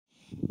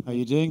How are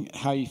you doing?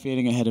 How are you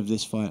feeling ahead of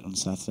this fight on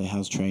Saturday?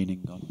 How's training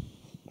gone?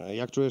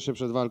 Jak czujesz się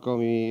przed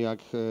walką i jak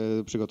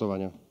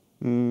przygotowania?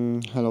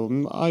 Hello,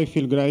 I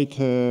feel great.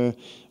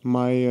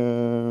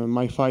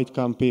 My fight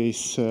camp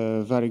is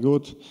very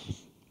good.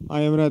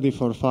 I am ready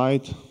for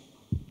fight,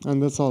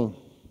 and that's all.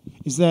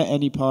 Is there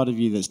any part of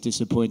you that's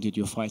disappointed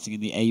you're fighting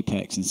in the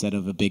Apex instead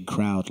of a big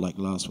crowd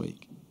like last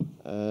week?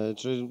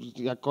 Czy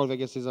jakkolwiek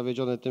jesteś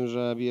zawiedziony tym,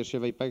 że bijesz się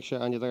w Apexie,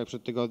 a nie tak jak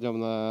przed tygodniem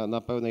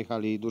na pełnej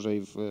hali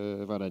dużej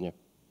w arenie?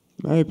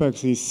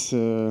 Apex is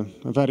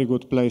a very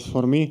good place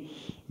for me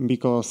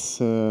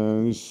because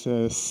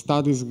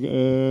studies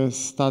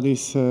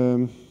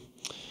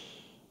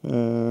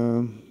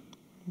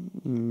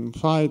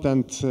fight,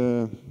 and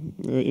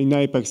in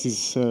Apex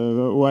is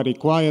a very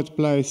quiet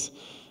place,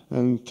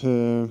 and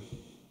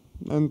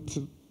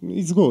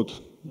it's good.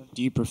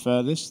 Do you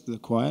prefer this, the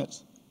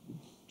quiet?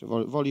 Czy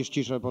wolisz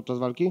ciszę podczas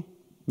walki?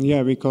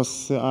 Yeah,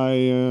 because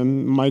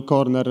my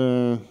corner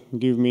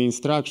give me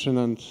instruction,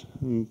 and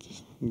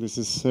this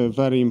is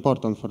very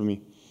important for me.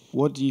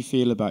 What do you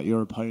feel about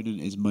your opponent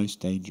is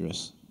most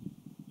dangerous?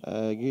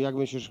 Jak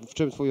myślisz, w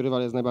czym twój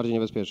rywal jest najbardziej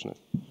niebezpieczny?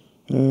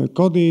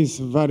 Cody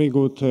is very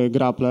good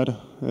grappler.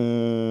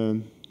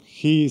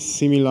 He is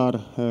similar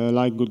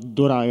like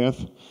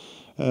Duraev.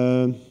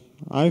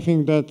 I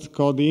think that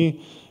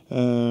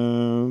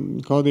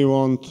Cody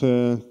won't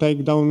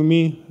take down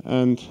me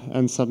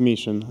and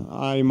submission.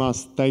 I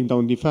must take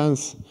down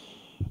defense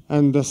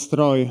and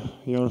destroy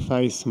your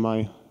face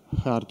my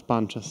hard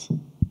punches.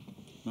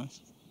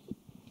 Nice.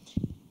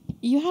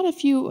 You had a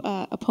few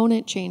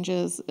opponent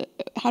changes.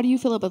 How do you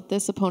feel about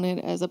this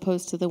opponent as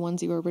opposed to the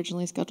ones you were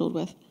originally scheduled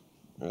with?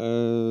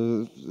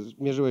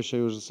 Mierzyłeś się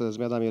już ze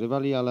zmianami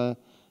rywali, ale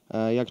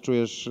jak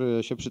czujesz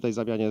się przy tej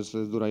zamianie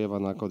z Durajewa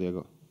na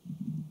Cody'ego?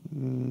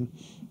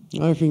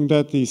 I think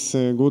that is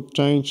a good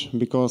change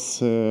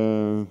because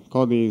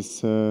Cody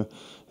is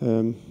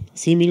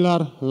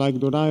similar like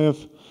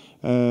Duraev,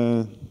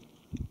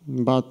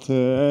 but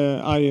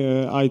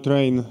I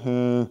train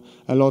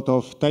a lot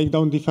of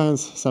takedown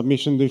defense,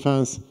 submission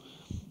defense.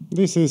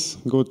 This is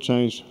good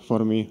change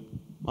for me.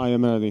 I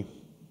am ready.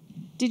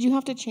 Did you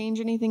have to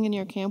change anything in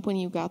your camp when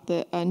you got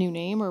the new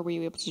name, or were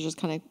you able to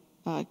just kind of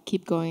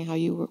keep going how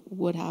you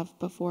would have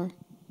before?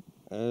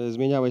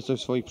 Zmieniałeś coś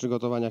w swoich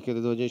przygotowaniach,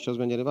 kiedy dowiedziałeś o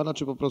zmianie rywala,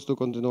 czy po prostu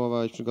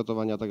kontynuowałeś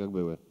przygotowania tak, jak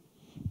były?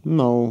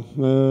 No,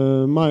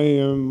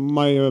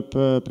 my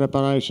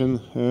preparation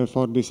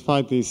for this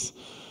fight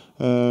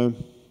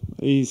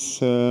is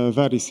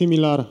very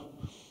similar,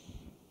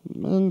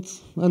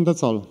 and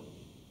that's all.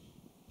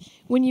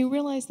 When you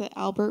realized that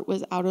Albert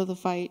was out of the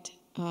fight,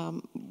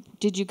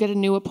 did you get a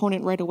new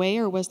opponent right away,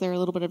 or was there a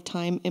little bit of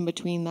time in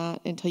between that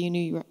until you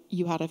knew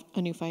you had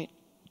a new fight?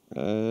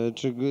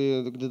 Czy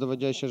gdy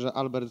dowiedziałeś się, że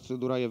Albert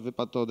Durajew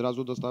wypadł, to od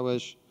razu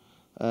dostałeś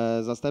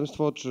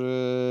zastępstwo,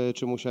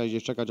 czy musiałeś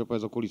gdzieś czekać,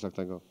 opowiedz o kulisach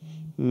tego?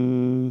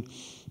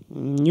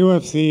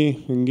 UFC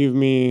give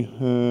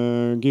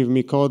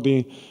me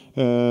Cody,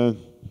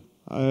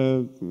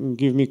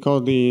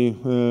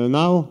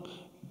 now,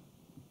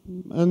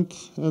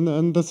 and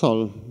that's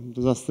all.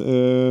 Just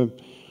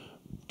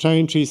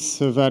change is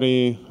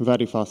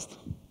very fast.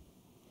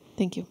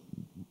 Thank you.